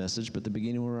beginning of the message, but the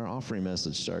beginning where our offering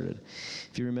message started.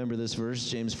 If you remember this verse,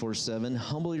 James 4:7,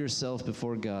 humble yourself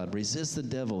before God. Resist the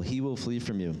devil. He will flee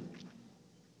from you.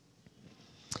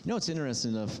 It's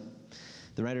interesting enough.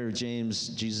 The writer of James,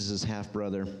 Jesus'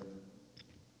 half-brother,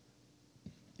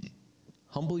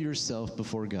 humble yourself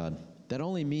before God. That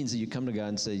only means that you come to God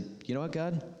and say, you know what,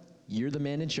 God? You're the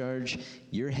man in charge.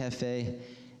 You're Jefe,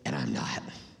 and I'm not.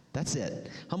 That's it.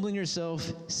 Humbling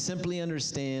yourself simply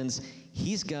understands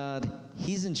he's God,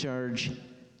 he's in charge,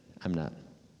 I'm not.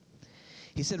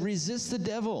 He said, resist the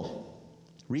devil.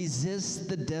 Resist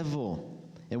the devil.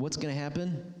 And what's going to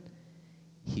happen?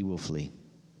 He will flee.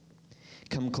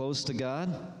 Come close to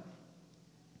God,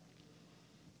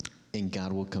 and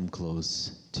God will come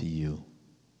close to you.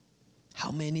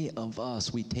 How many of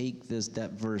us, we take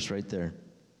that verse right there.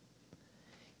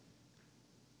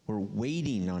 We're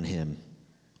waiting on him.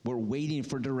 We're waiting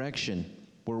for direction.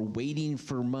 We're waiting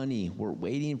for money. We're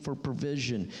waiting for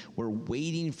provision. We're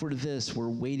waiting for this. We're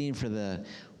waiting for that.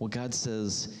 Well, God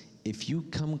says, if you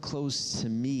come close to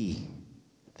me,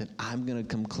 then I'm going to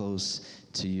come close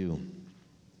to you.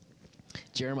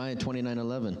 Jeremiah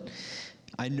 29:11.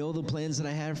 I know the plans that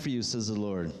I have for you, says the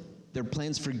Lord. They're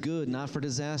plans for good, not for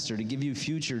disaster, to give you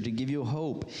future, to give you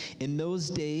hope. In those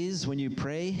days when you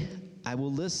pray, I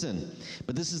will listen.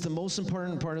 But this is the most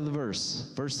important part of the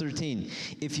verse. Verse 13.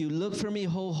 If you look for me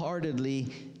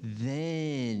wholeheartedly,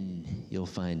 then you'll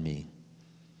find me.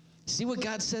 See what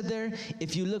God said there?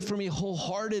 If you look for me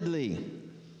wholeheartedly.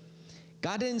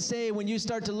 God didn't say when you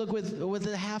start to look with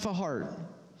a half a heart,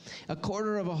 a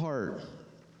quarter of a heart.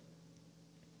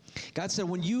 God said,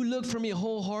 when you look for me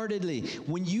wholeheartedly,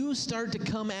 when you start to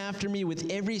come after me with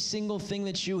every single thing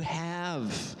that you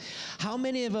have, how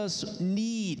many of us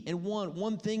need and want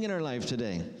one thing in our life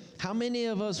today? How many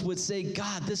of us would say,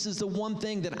 God, this is the one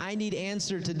thing that I need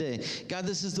answered today. God,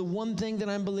 this is the one thing that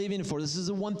I'm believing for. This is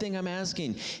the one thing I'm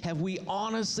asking. Have we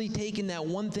honestly taken that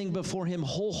one thing before him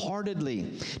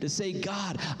wholeheartedly to say,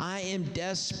 God, I am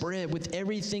desperate with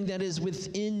everything that is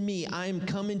within me. I am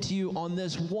coming to you on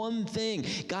this one thing.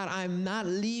 God, I'm not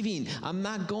leaving. I'm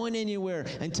not going anywhere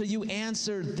until you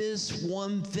answer this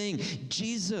one thing.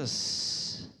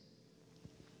 Jesus,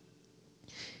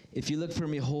 if you look for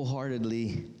me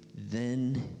wholeheartedly,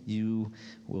 then you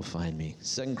will find me.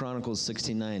 2 Chronicles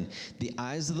 16:9. The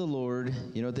eyes of the Lord,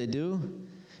 you know what they do?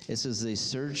 It says they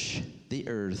search the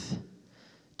earth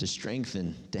to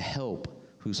strengthen, to help,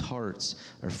 whose hearts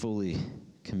are fully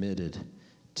committed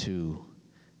to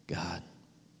God.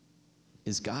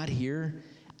 Is God here?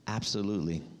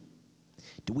 Absolutely.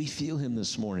 Do we feel him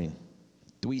this morning?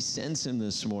 Do we sense him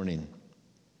this morning?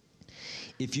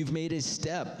 If you've made a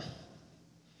step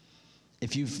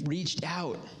If you've reached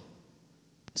out,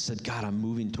 said, God, I'm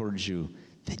moving towards you,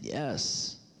 then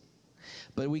yes.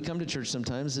 But we come to church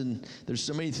sometimes and there's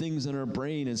so many things in our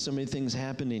brain and so many things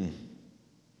happening.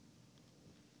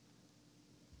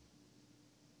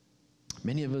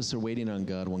 Many of us are waiting on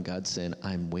God when God's saying,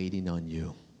 I'm waiting on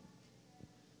you.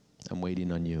 I'm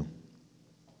waiting on you.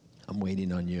 I'm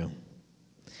waiting on you.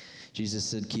 Jesus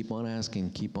said, keep on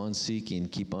asking, keep on seeking,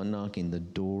 keep on knocking. The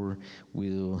door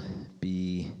will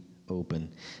be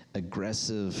open.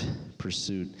 Aggressive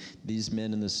pursuit. These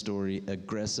men in the story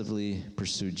aggressively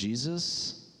pursued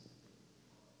Jesus.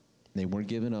 They weren't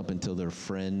giving up until their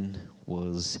friend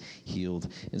was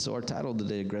healed. And so our title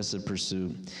today, Aggressive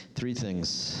Pursuit. 3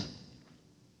 things.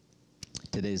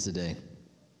 Today's the day.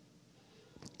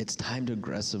 It's time to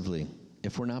aggressively.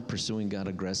 If we're not pursuing God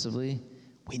aggressively,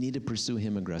 we need to pursue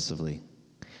him aggressively.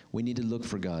 We need to look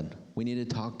for God. We need to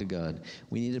talk to God.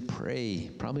 We need to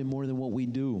pray, probably more than what we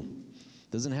do.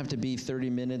 Doesn't have to be 30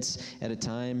 minutes at a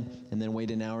time and then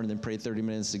wait an hour and then pray 30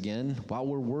 minutes again. While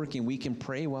we're working, we can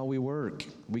pray while we work.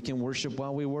 We can worship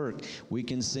while we work. We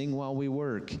can sing while we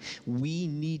work. We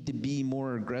need to be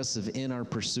more aggressive in our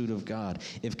pursuit of God.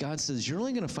 If God says, you're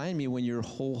only going to find me when you're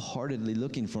wholeheartedly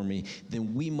looking for me,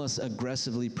 then we must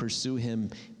aggressively pursue him,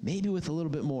 maybe with a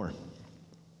little bit more.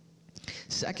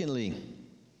 Secondly,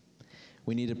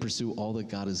 we need to pursue all that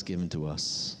God has given to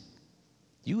us.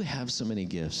 You have so many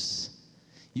gifts.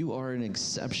 You are an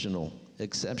exceptional.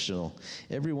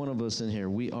 Every one of us in here,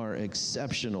 we are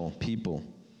exceptional people.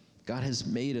 God has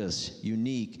made us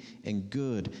unique and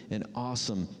good and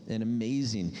awesome and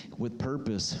amazing, with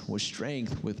purpose, with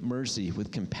strength, with mercy, with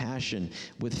compassion,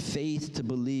 with faith to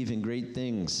believe in great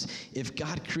things. If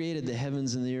God created the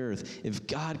heavens and the earth, if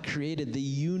God created the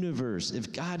universe,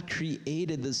 if God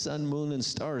created the sun, moon, and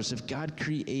stars, if God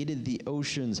created the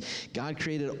oceans, God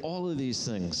created all of these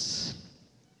things.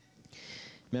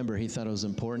 Remember, he thought it was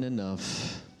important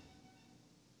enough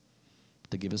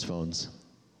to give us phones.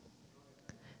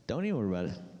 Don't even worry about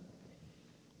it.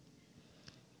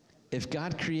 If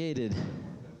God created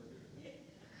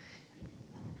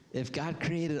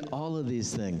all of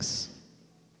these things,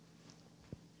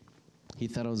 he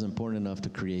thought it was important enough to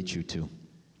create you too.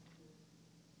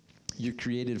 You're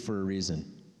created for a reason.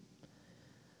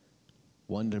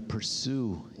 1, to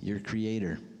pursue your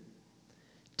Creator.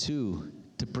 2,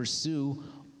 to pursue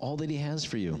all that he has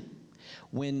for you.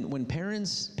 When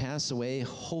parents pass away,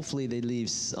 hopefully they leave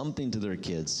something to their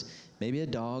kids. Maybe a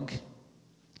dog,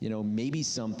 maybe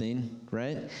something,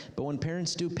 right? But when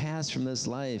parents do pass from this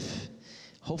life,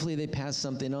 hopefully they pass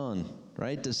something on,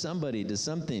 right? To somebody, to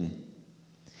something.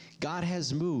 God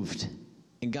has moved,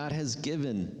 and God has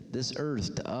given this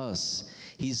earth to us.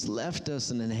 He's left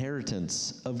us an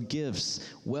inheritance of gifts,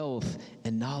 wealth,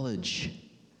 and knowledge.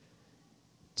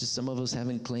 Just some of us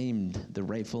haven't claimed the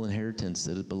rightful inheritance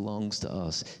that it belongs to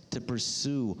us, to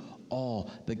pursue all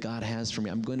that God has for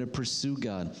me. I'm going to pursue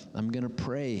God. I'm going to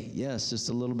pray, yes, just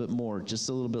a little bit more, just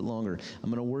a little bit longer. I'm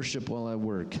going to worship while I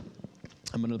work.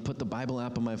 I'm going to put the Bible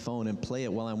app on my phone and play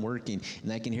it while I'm working,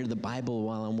 and I can hear the Bible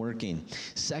while I'm working.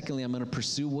 Secondly, I'm going to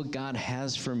pursue what God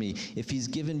has for me. If he's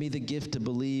given me the gift to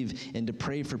believe and to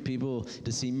pray for people,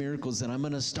 to see miracles, then I'm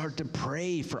going to start to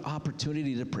pray for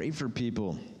opportunity to pray for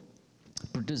people.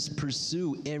 Just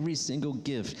pursue every single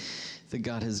gift that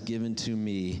God has given to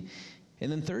me.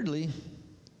 And then thirdly,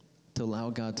 to allow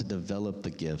God to develop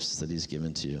the gifts that he's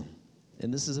given to you.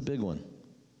 And this is a big one.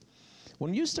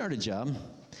 When you start a job,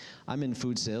 I'm in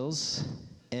food sales,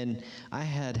 and I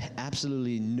had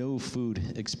absolutely no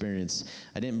food experience.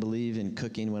 I didn't believe in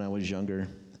cooking when I was younger.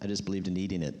 I just believed in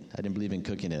eating it. I didn't believe in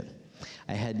cooking it.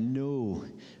 I had no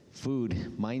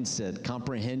food mindset,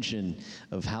 comprehension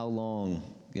of how long,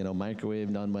 microwave,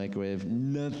 non-microwave,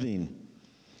 nothing.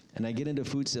 And I get into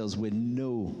food sales with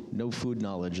no food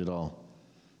knowledge at all.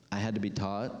 I had to be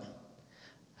taught,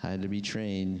 I had to be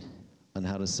trained on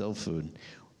how to sell food.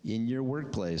 In your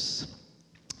workplace,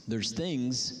 there's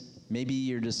things, maybe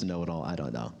you're just a know-it-all, I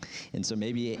don't know. And so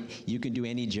maybe you can do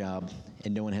any job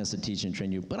and no one has to teach and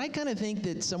train you. But I kind of think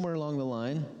that somewhere along the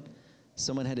line,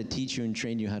 someone had to teach you and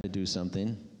train you how to do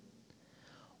something.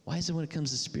 Why is it when it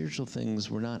comes to spiritual things,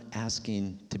 we're not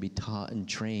asking to be taught and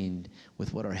trained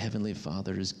with what our Heavenly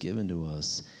Father has given to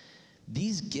us?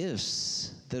 These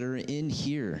gifts that are in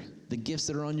here, the gifts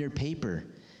that are on your paper,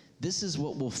 this is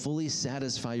what will fully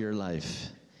satisfy your life.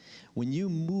 When you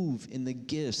move in the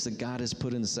gifts that God has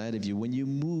put inside of you, when you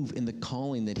move in the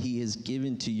calling that he has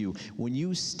given to you, when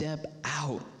you step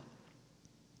out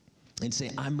and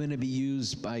say, I'm going to be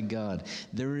used by God.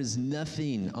 There is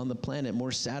nothing on the planet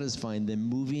more satisfying than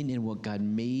moving in what God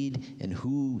made and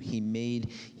who he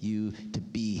made you to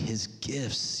be, his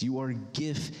gifts. You are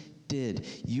gifted.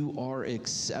 You are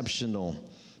exceptional.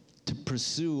 To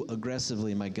pursue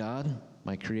aggressively my God,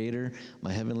 my Creator,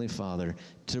 my Heavenly Father,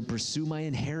 to pursue my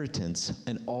inheritance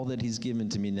and all that he's given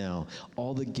to me now,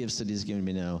 all the gifts that he's given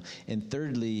me now. And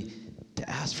thirdly, to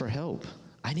ask for help.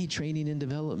 I need training and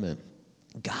development.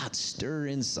 God, stir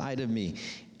inside of me.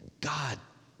 God.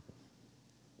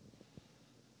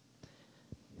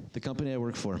 The company I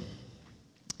work for,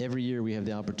 every year we have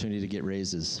the opportunity to get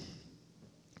raises.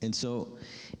 And so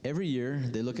every year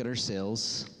they look at our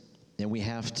sales, and we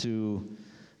have to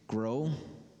grow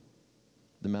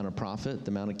the amount of profit,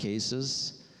 the amount of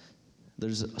cases.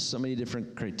 There's so many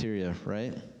different criteria,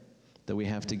 right, that we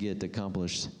have to get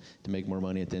accomplished to make more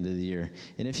money at the end of the year.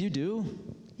 And if you do,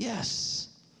 yes.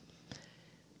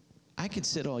 I could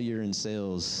sit all year in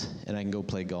sales and I can go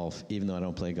play golf, even though I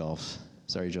don't play golf.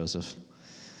 Sorry, Joseph.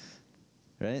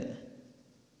 Right?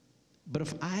 But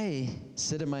if I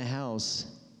sit at my house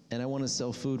and I want to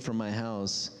sell food from my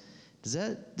house, does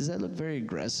that look very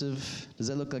aggressive? Does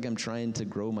that look like I'm trying to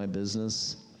grow my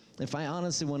business? If I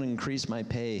honestly want to increase my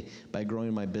pay by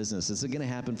growing my business, is it going to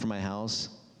happen from my house?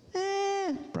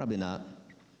 Probably not.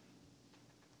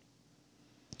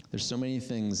 There's so many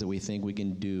things that we think we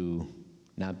can do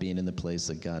not being in the place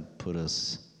that God put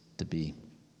us to be.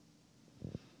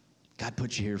 God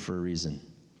put you here for a reason.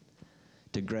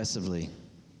 To aggressively.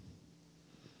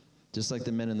 Just like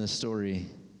the men in this story,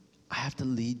 I have to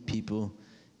lead people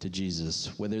to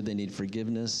Jesus, whether they need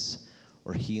forgiveness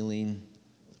or healing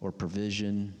or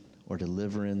provision or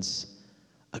deliverance.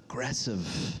 Aggressively.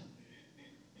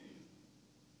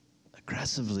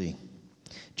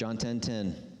 John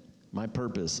 10:10. My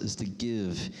purpose is to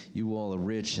give you all a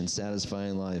rich and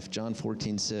satisfying life. John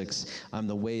 14:6, I'm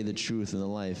the way, the truth, and the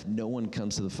life. No one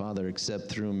comes to the Father except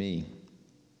through me.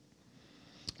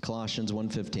 Colossians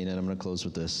 1:15, and I'm going to close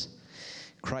with this.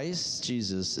 Christ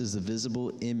Jesus is the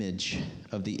visible image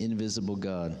of the invisible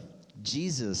God.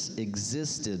 Jesus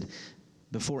existed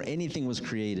before anything was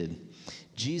created.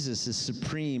 Jesus is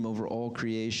supreme over all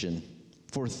creation.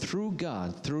 For through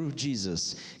God, through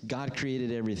Jesus, God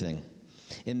created everything.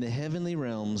 In the heavenly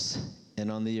realms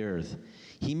and on the earth.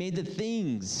 He made the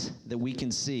things that we can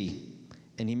see,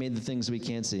 and he made the things we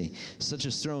can't see, such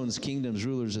as thrones, kingdoms,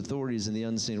 rulers, authorities in the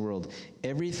unseen world.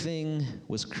 Everything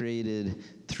was created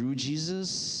through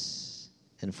Jesus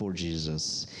and for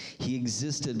Jesus. He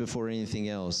existed before anything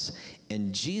else,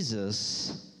 and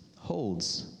Jesus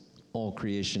holds all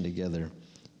creation together.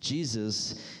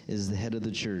 Jesus is the head of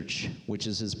the church, which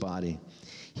is his body.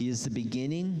 He is the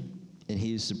beginning, and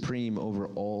he is supreme over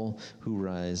all who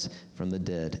rise from the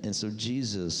dead. And so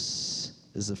Jesus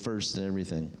is the first in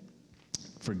everything.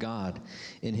 For God,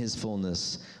 in his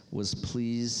fullness, was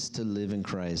pleased to live in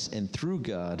Christ, and through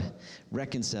God,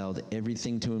 reconciled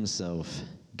everything to himself.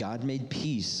 God made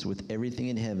peace with everything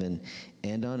in heaven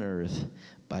and on earth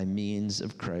by means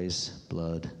of Christ's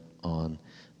blood on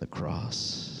the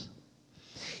cross.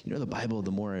 You know, the Bible,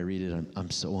 the more I read it, I'm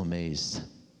so amazed.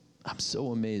 I'm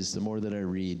so amazed the more that I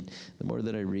read,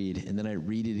 and then I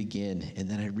read it again, and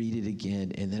then I read it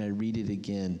again, and then I read it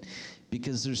again.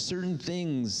 Because there's certain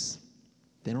things,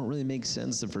 they don't really make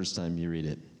sense the first time you read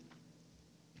it.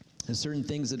 There's certain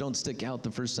things that don't stick out the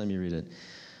first time you read it.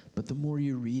 But the more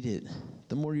you read it,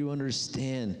 the more you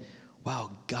understand,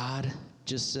 wow, God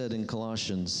just said in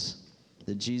Colossians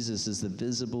that Jesus is the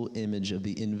visible image of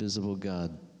the invisible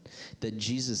God. That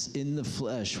Jesus in the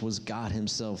flesh was God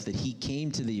himself, that he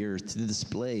came to the earth to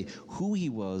display who he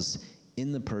was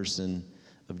in the person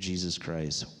of Jesus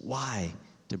Christ. Why?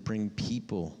 To bring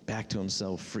people back to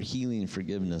himself for healing and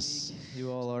forgiveness.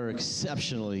 You all are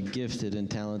exceptionally gifted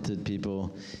and talented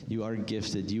people. You are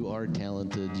gifted, you are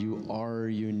talented, you are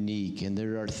unique, and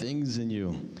there are things in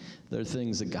you. There are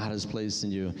things that God has placed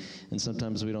in you, and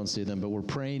sometimes we don't see them, but we're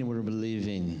praying and we're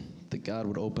believing that God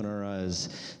would open our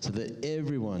eyes so that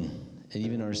everyone, and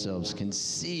even ourselves, can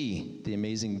see the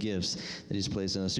amazing gifts that he's placed in us.